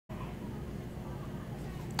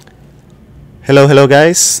Hello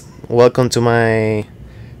guys, welcome to my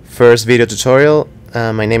first video tutorial.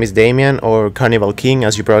 My name is Damian, or Carnival King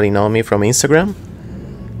as you probably know me from Instagram.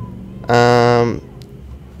 Um,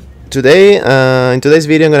 in today's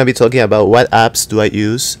video I'm going to be talking about what apps do I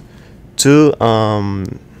use to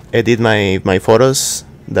edit my photos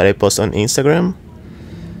that I post on Instagram.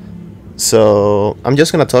 So I'm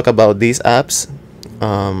just going to talk about these apps.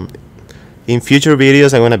 In future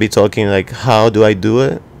videos I'm going to be talking like how do I do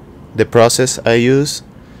it, the process I use.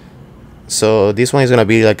 So this one is gonna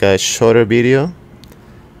be like a shorter video.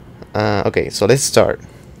 Okay, so let's start.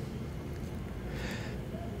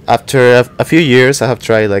 After a few years I have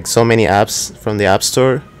tried like so many apps from the App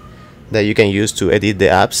Store that you can use to edit the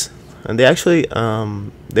apps, and they actually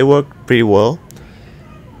they work pretty well.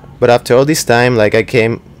 But after all this time, like I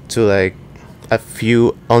came to like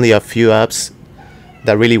only a few apps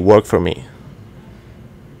that really work for me.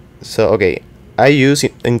 So okay, I use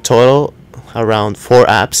in total around 4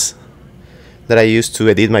 apps that I use to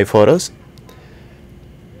edit my photos,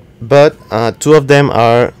 but 2 of them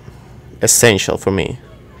are essential for me.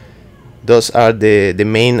 Those are the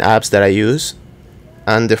main apps that I use,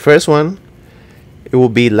 and the first one, it will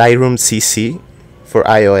be Lightroom CC for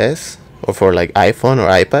iOS or for like iPhone or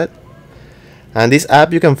iPad. And this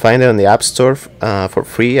app you can find it on the App Store for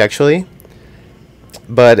free actually,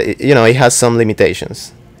 but it has some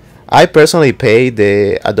limitations. I personally pay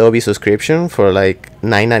the Adobe subscription for like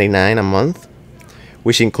 $9.99 a month,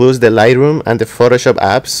 which includes the Lightroom and the Photoshop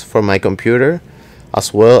apps for my computer,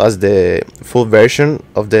 as well as the full version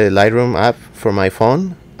of the Lightroom app for my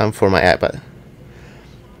phone and for my iPad.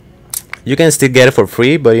 You can still get it for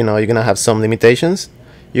free, but you're gonna have some limitations.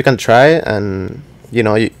 You can try it, and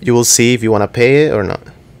you will see if you want to pay it or not.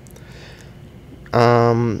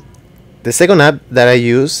 The second app that I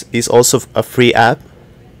use is also a free app,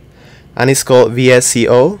 and it's called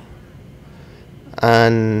VSCO,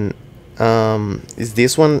 and is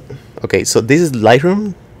this one. Okay, so this is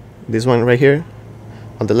Lightroom, this one right here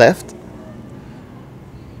on the left,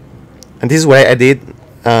 and this is where I did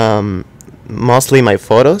mostly my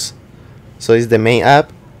photos. So it's the main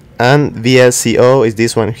app, and VSCO is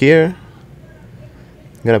this one here.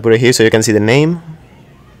 I'm gonna put it here so you can see the name.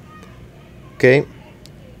 Okay,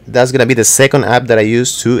 that's gonna be the second app that I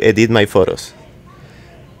use to edit my photos.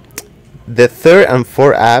 The third and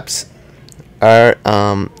fourth apps are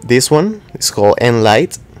this one. It's called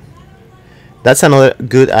Enlight. That's another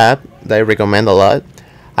good app that I recommend a lot.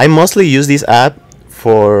 I mostly use this app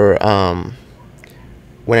for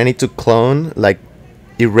when I need to clone, like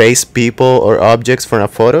erase people or objects from a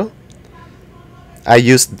photo. I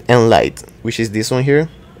use Enlight, which is this one here.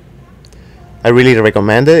 I really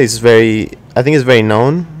recommend it. I think it's very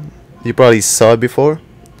known. You probably saw it before.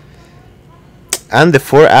 And the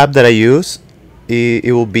fourth app that I use,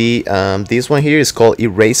 it will be this one here. Is called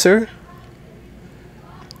Eraser.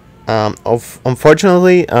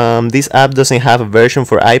 Unfortunately, this app doesn't have a version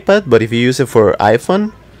for iPad, but if you use it for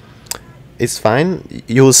iPhone, it's fine.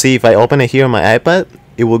 You will see if I open it here on my iPad,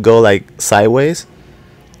 it will go like sideways,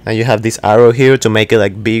 and you have this arrow here to make it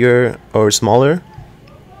like bigger or smaller.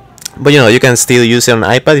 But you can still use it on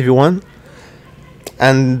iPad if you want.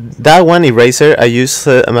 And that one, Eraser, I use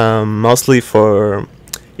mostly for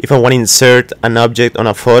if I want to insert an object on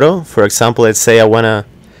a photo. For example, let's say I want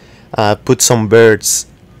to put some birds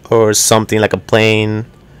or something like a plane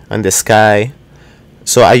and the sky.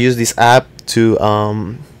 So I use this app to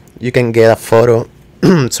you can get a photo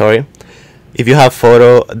sorry, if you have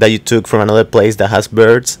photo that you took from another place that has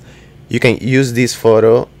birds, you can use this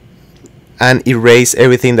photo and erase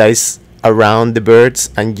everything that is around the birds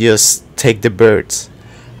and just take the birds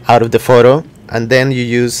out of the photo. And then you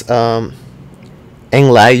use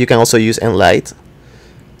Enlight. You can also use Enlight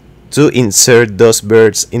to insert those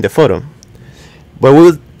birds in the photo, but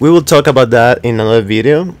we will talk about that in another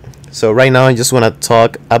video. So right now I just want to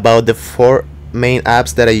talk about the 4 main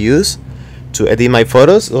apps that I use to edit my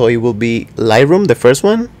photos. So it will be Lightroom, the first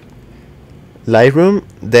one, Lightroom,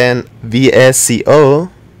 then VSCO,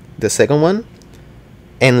 the second one,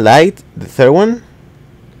 Enlight, the third one,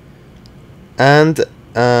 and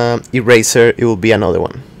Eraser, it will be another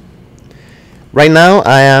one. Right now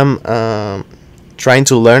I am trying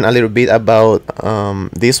to learn a little bit about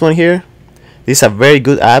this one here. This is a very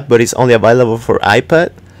good app, but it's only available for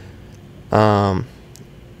iPad.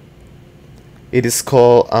 It is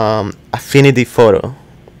called Affinity Photo.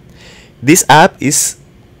 This app is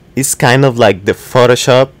kind of like the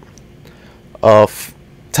Photoshop of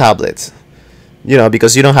tablets,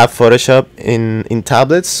 because you don't have Photoshop in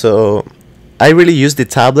tablets. So I really use the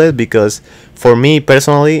tablet because for me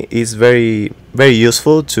personally it's very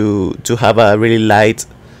useful to have a really light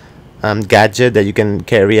gadget that you can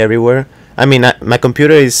carry everywhere. I mean, my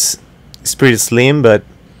computer is pretty slim, but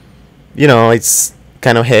you know, it's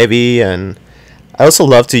kind of heavy. And I also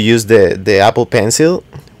love to use the Apple Pencil,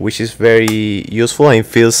 which is very useful and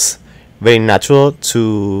feels very natural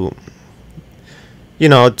to, you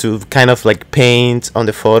know, to kind of like paint on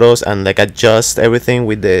the photos and like adjust everything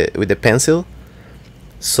with the pencil.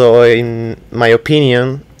 So in my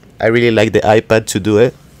opinion, I really like the iPad to do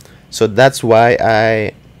it. So that's why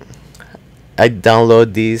I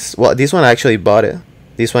download this. Well, this one I actually bought it.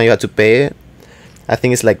 This one you have to pay it. I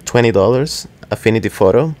think it's like $20, Affinity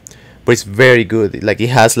Photo, but it's very good. Like it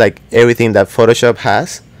has like everything that Photoshop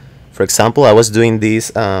has. For example, I was doing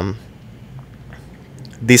this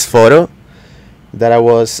photo that I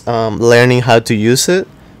was learning how to use it.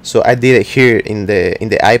 So I did it here in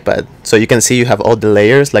the iPad. So you can see you have all the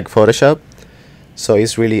layers like Photoshop. So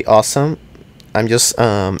it's really awesome. I'm just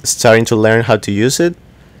starting to learn how to use it.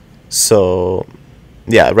 So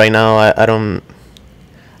yeah, right now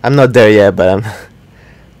I'm not there yet, but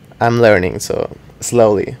I'm learning, so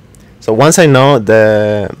slowly. So once I know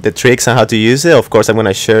the tricks and how to use it, of course I'm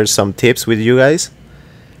gonna share some tips with you guys.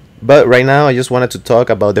 But right now I just wanted to talk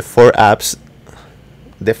about the four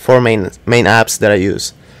main apps that I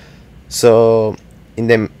use. So in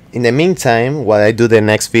the meantime, while I do the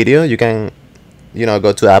next video, you can, you know,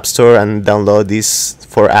 go to App Store and download these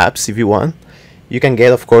four apps if you want. You can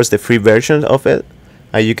get, of course, the free version of it.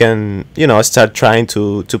 You can, you know, start trying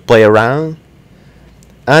to play around.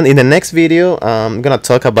 And in the next video, I'm gonna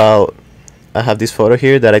talk about. I have this photo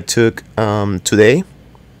here that I took today.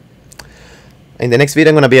 In the next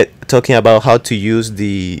video, I'm gonna be talking about how to use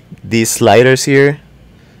these sliders here.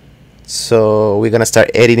 So we're gonna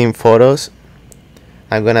start editing photos.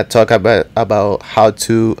 I'm gonna talk about how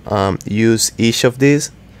to use each of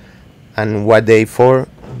these and what they for.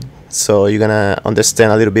 So you're gonna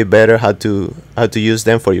understand a little bit better how to use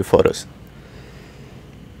them for your photos.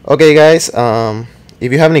 Okay, guys.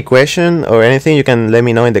 If you have any question or anything, you can let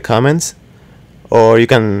me know in the comments, or you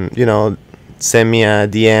can, you know, send me a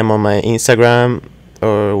DM on my Instagram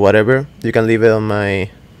or whatever. You can leave it on my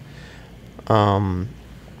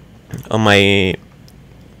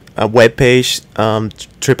webpage,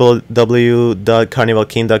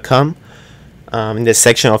 www.carnivalking.com. In the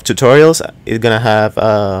section of tutorials, it's gonna have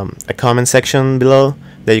a comment section below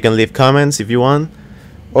that you can leave comments if you want,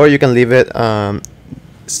 or you can leave it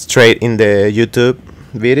straight in the YouTube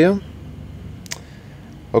video.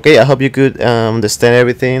 Okay, I hope you could understand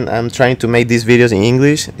everything. I'm trying to make these videos in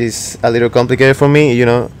English. It's a little complicated for me, you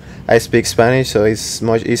know. I speak Spanish, so it's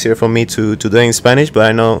much easier for me to do it in Spanish, but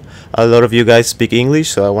I know a lot of you guys speak English,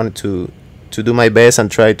 so I wanted to do my best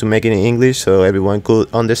and try to make it in English so everyone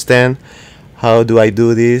could understand how do I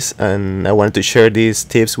do this, and I wanted to share these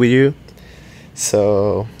tips with you.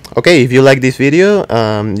 So okay, if you like this video,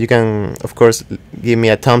 you can of course give me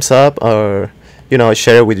a thumbs up, or, you know,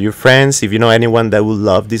 share it with your friends if you know anyone that would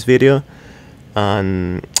love this video.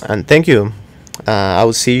 And thank you. I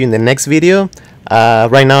will see you in the next video.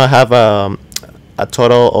 Right now I have a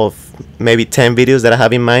total of maybe 10 videos that I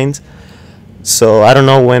have in mind, so I don't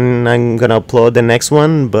know when I'm gonna upload the next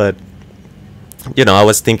one, but you know, I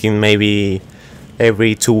was thinking maybe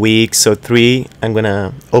every 2 weeks or 3 I'm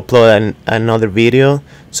gonna upload another video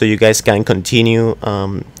so you guys can continue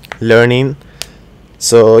learning.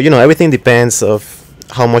 So, you know, everything depends of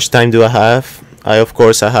how much time do I have. Of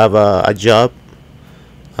course I have a job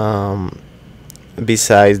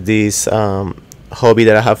besides this hobby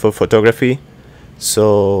that I have for photography.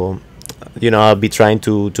 So, you know, I'll be trying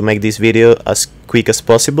to make this video as quick as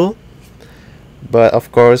possible, but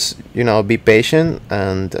of course, you know, be patient,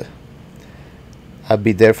 and I'll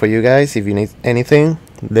be there for you guys. If you need anything,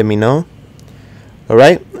 let me know.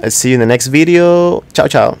 Alright, I'll see you in the next video. Ciao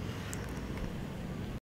ciao.